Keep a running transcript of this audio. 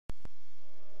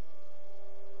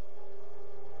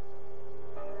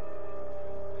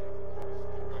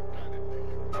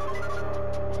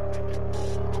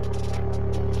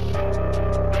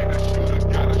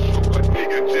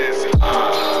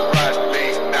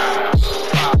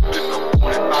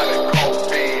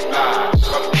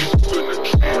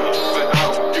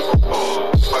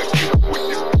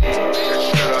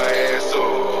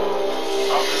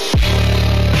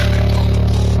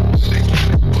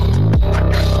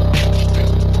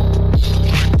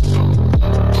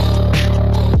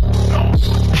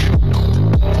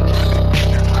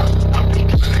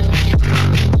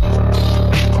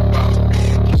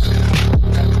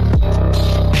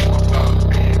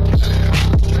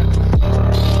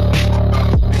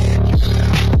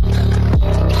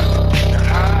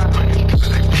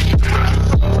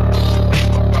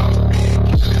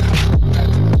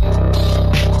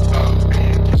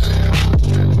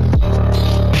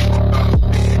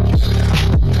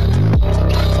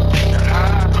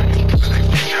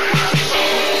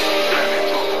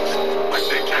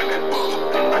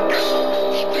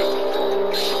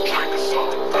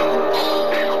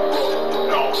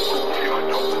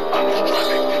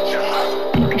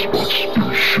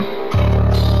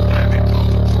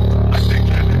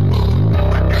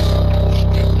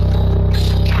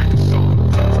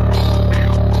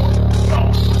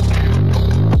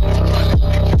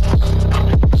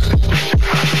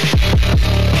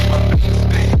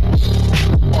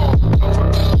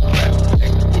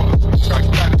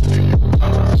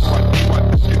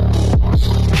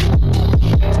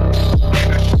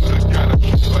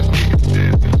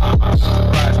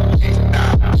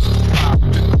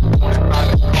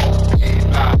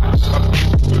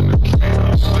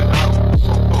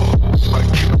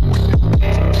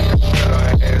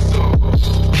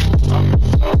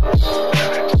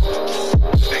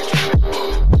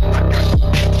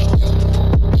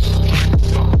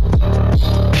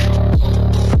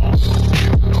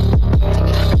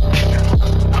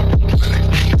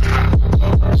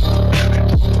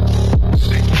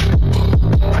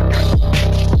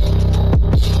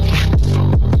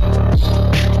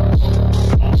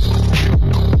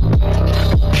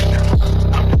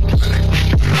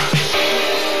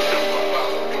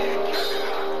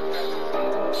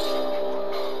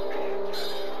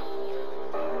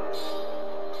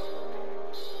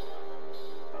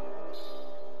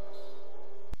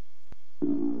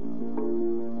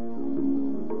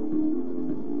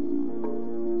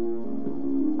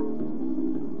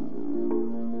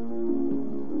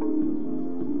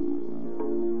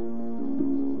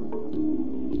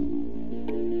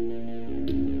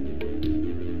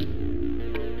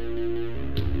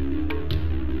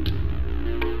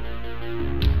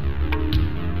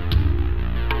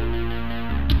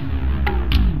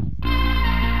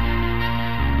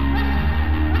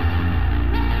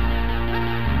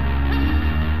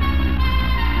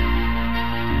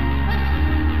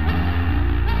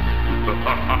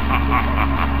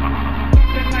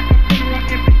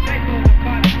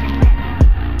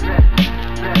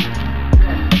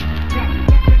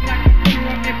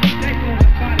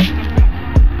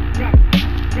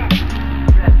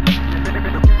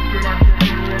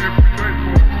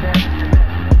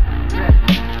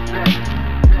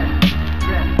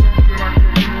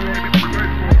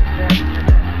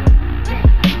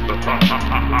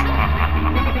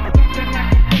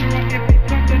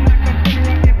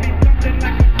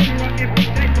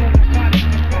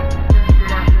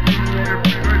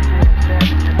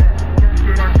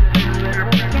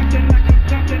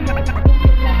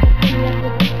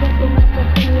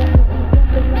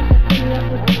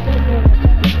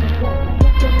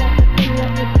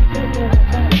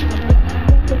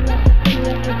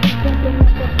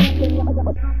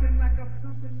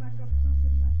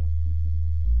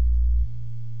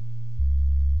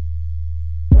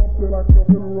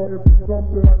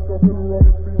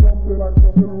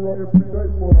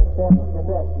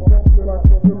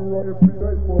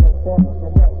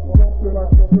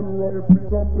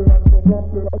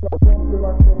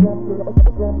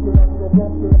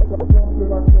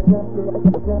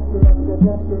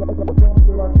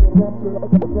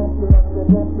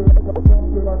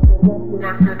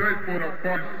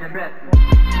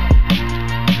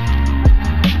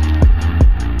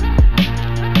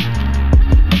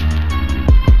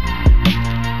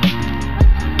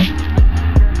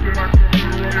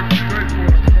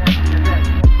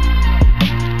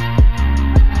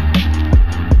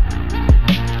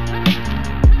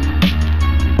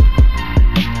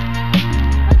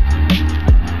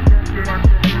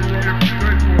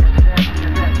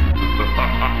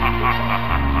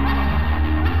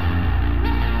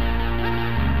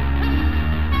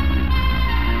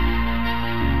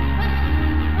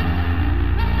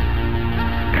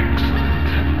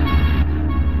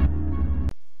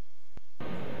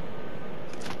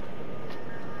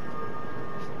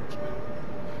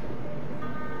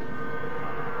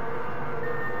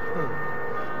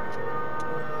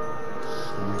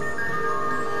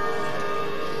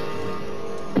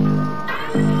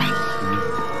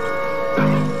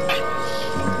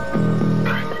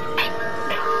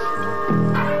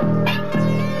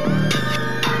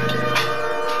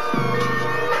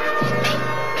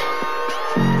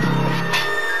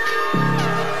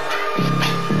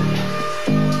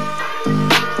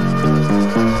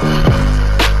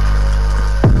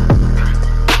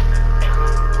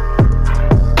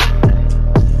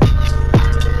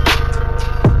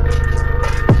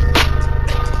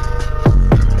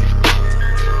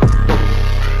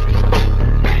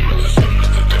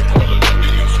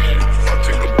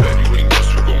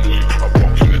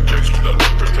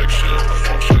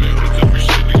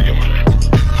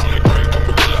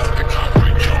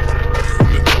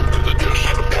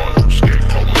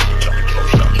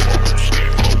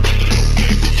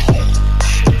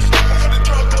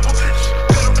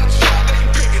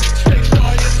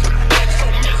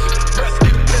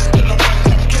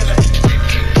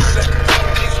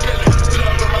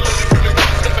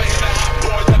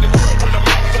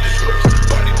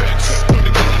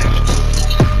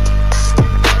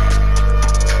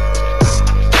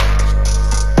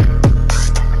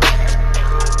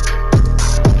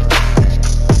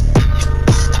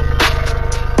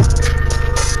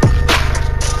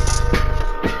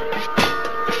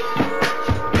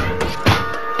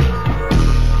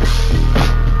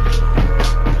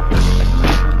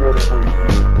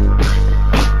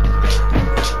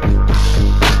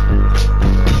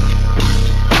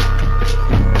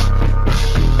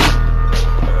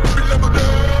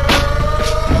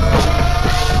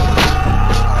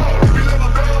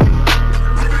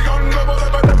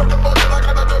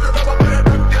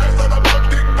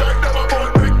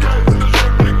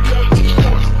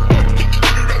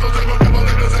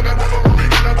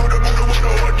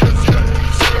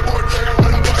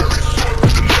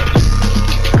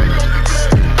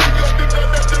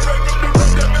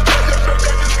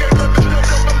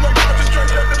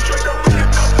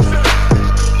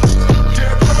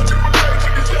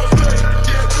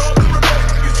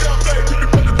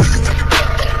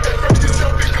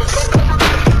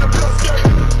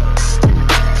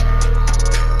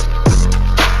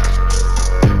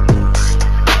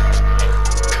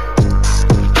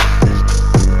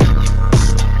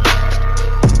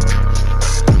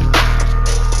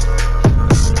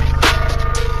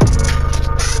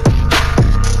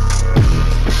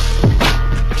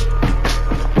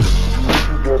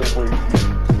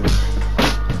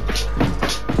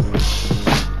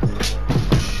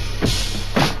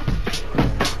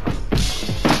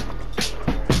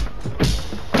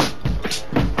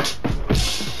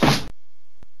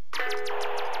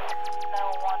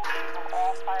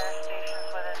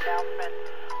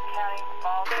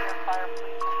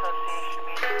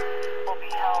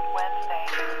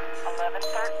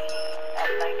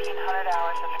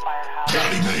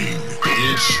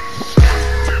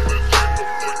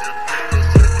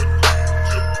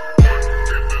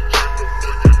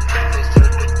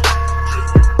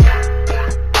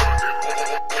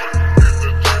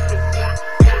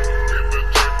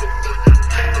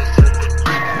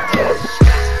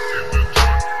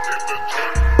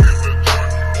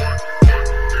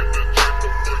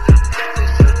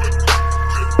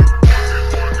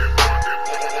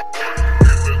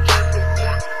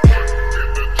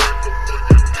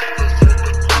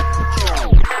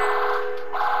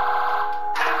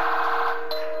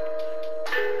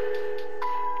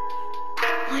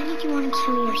Why did you want to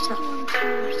kill yourself?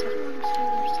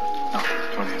 No,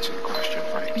 don't answer the question,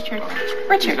 right? Richard. Don't answer it.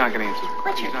 Richard. He's not gonna answer the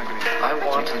question. Richard. He's not gonna answer. I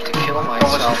wanted to kill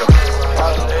myself.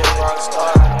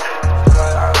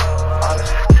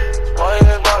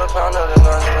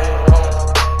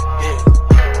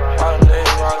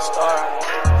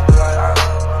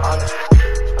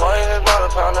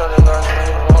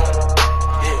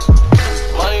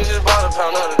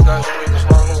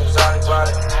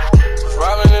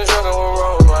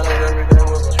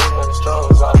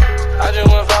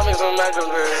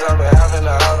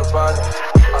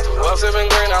 Sipping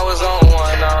green, I was on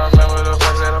one. I remember the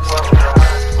first day the fuck was on.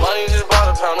 Money just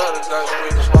bought a pound of the guns, we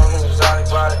just smoking exotic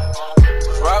body.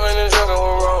 Robbing and drinking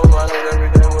with road runners every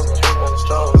day with the street and the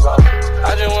stores out.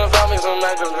 I just went found me some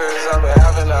activists, I've been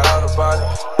having the out of body.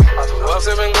 I grew up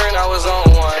sipping green, I was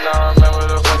on one. I remember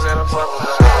the first day the fuck was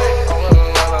on. I'm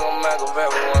living like a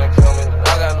Machiavelli, wanna kill me.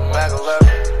 I got the Mac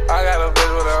 11. I got a bitch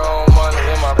with her own money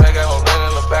in my bag, I gon'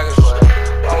 in the package.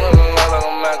 I'm living like a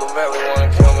Machiavelli,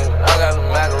 wanna kill me. I got the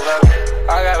Mac 11.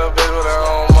 I got a bitch with her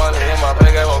own money in my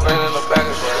bag, I gon' in the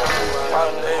package.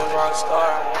 Modern day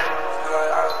rockstar,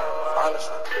 like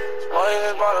honestly. Money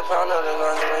just bought a pound of the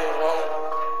guns, we won't.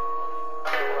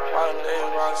 Modern day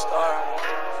rockstar,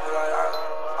 like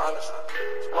honestly.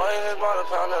 Money just bought a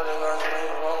pound of the guns, we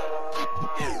won't.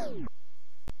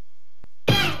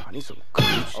 I need some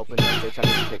cooch. Open up, they trying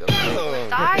to pick up.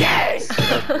 Yes!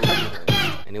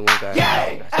 Anyone got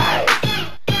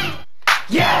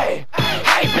Yeah!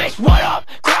 Hey bitch, what up?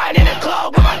 Crying in the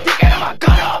club with my dick and my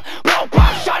gun up. Blow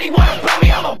pop, shawty wanna blow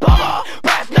me, I'm a bummer.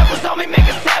 Brass knuckles on me, make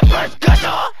a sound.